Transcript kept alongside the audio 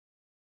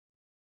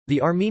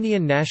The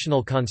Armenian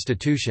National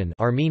Constitution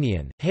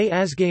Armenian, Hey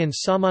Azgayan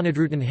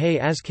Samanadrutan Hey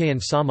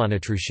Azkayan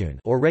Samanatrushan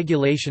or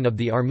Regulation of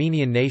the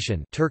Armenian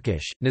Nation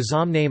Turkish,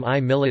 Nizamname I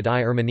Millet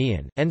I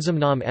Ermenian,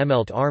 Enzimnam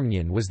Emelt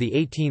Armenian was the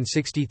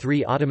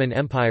 1863 Ottoman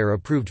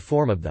Empire-approved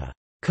form of the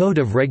Code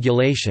of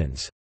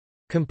Regulations,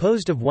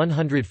 composed of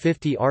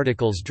 150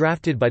 articles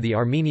drafted by the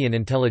Armenian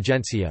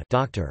intelligentsia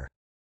Dr.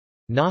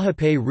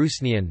 Nahape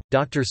Rusnian,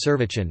 Dr.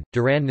 Servichan,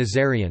 Duran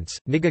Nazarians,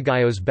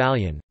 Nigagayos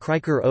Balyan,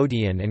 Kriker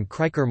Odian and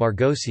Kriker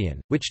Margosian,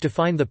 which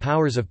define the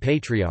powers of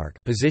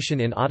Patriarch position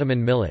in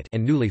Ottoman Millet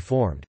and newly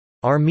formed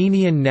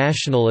Armenian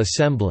National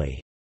Assembly.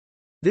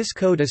 This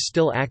code is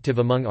still active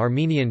among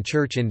Armenian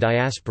Church in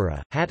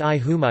diaspora. Hat-I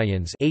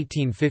Humayun's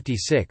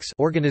 1856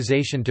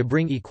 organization to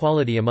bring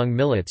equality among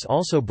millets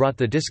also brought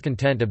the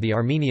discontent of the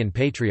Armenian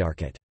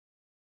Patriarchate.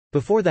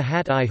 Before the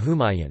Hat-I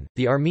Humayun,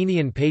 the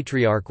Armenian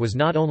Patriarch was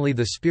not only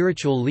the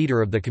spiritual leader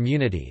of the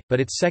community, but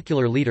its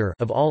secular leader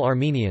of all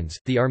Armenians,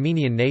 the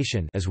Armenian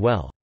nation as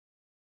well.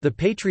 The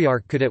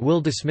Patriarch could at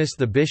will dismiss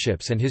the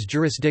bishops and his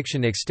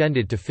jurisdiction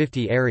extended to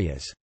 50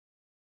 areas.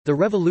 The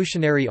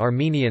revolutionary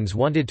Armenians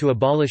wanted to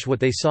abolish what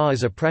they saw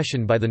as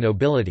oppression by the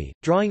nobility,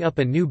 drawing up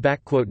a new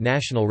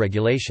national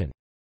regulation.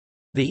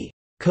 The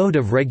Code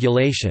of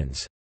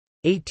Regulations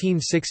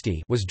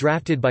 1860 was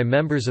drafted by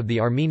members of the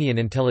Armenian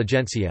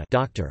intelligentsia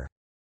Dr.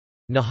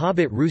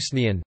 Nahabit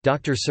Rusnian,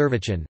 Dr.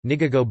 Servichan,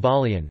 Nigago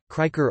Balyan,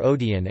 Kriker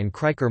Odian and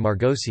Kriker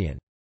Margosian.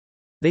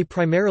 They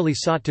primarily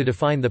sought to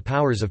define the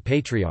powers of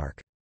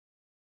Patriarch.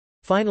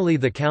 Finally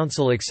the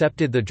council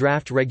accepted the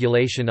draft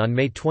regulation on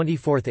May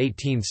 24,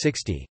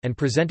 1860, and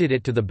presented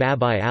it to the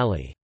Babi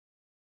Ali.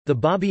 The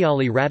Babi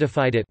Ali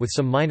ratified it with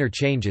some minor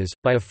changes,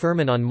 by a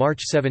firman on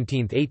March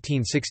 17,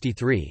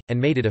 1863,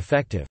 and made it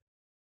effective.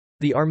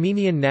 The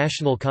Armenian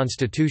National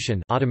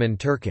Constitution Ottoman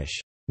Turkish,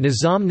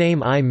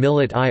 Nizamname I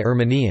Millet I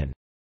Ermenian,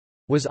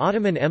 was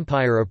Ottoman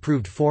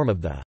Empire-approved form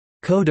of the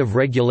Code of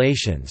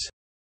Regulations,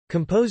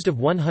 composed of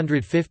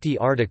 150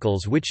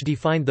 articles which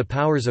defined the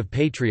powers of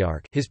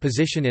Patriarch his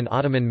position in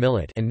Ottoman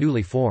Millet and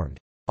newly formed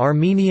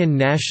Armenian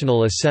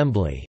National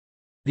Assembly.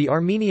 The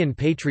Armenian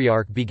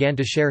Patriarch began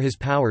to share his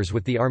powers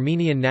with the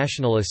Armenian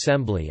National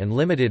Assembly and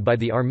limited by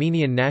the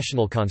Armenian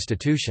National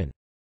Constitution.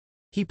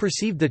 He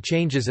perceived the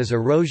changes as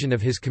erosion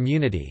of his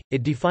community.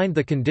 It defined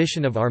the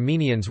condition of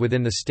Armenians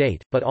within the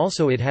state, but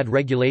also it had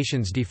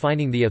regulations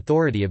defining the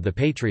authority of the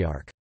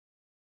Patriarch.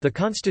 The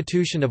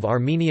Constitution of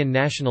Armenian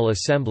National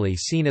Assembly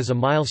seen as a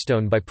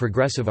milestone by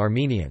progressive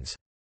Armenians.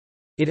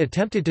 It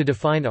attempted to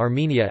define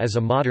Armenia as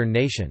a modern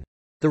nation.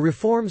 The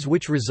reforms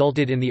which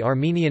resulted in the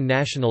Armenian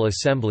National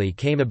Assembly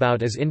came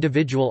about as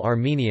individual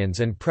Armenians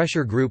and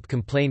pressure group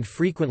complained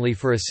frequently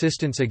for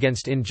assistance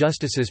against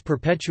injustices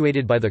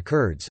perpetuated by the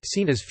Kurds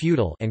seen as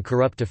feudal and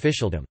corrupt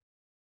officialdom.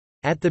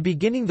 At the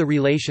beginning the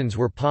relations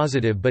were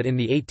positive, but in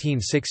the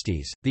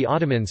 1860s, the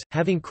Ottomans,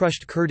 having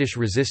crushed Kurdish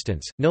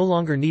resistance, no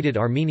longer needed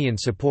Armenian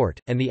support,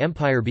 and the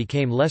empire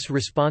became less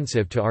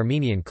responsive to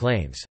Armenian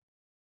claims.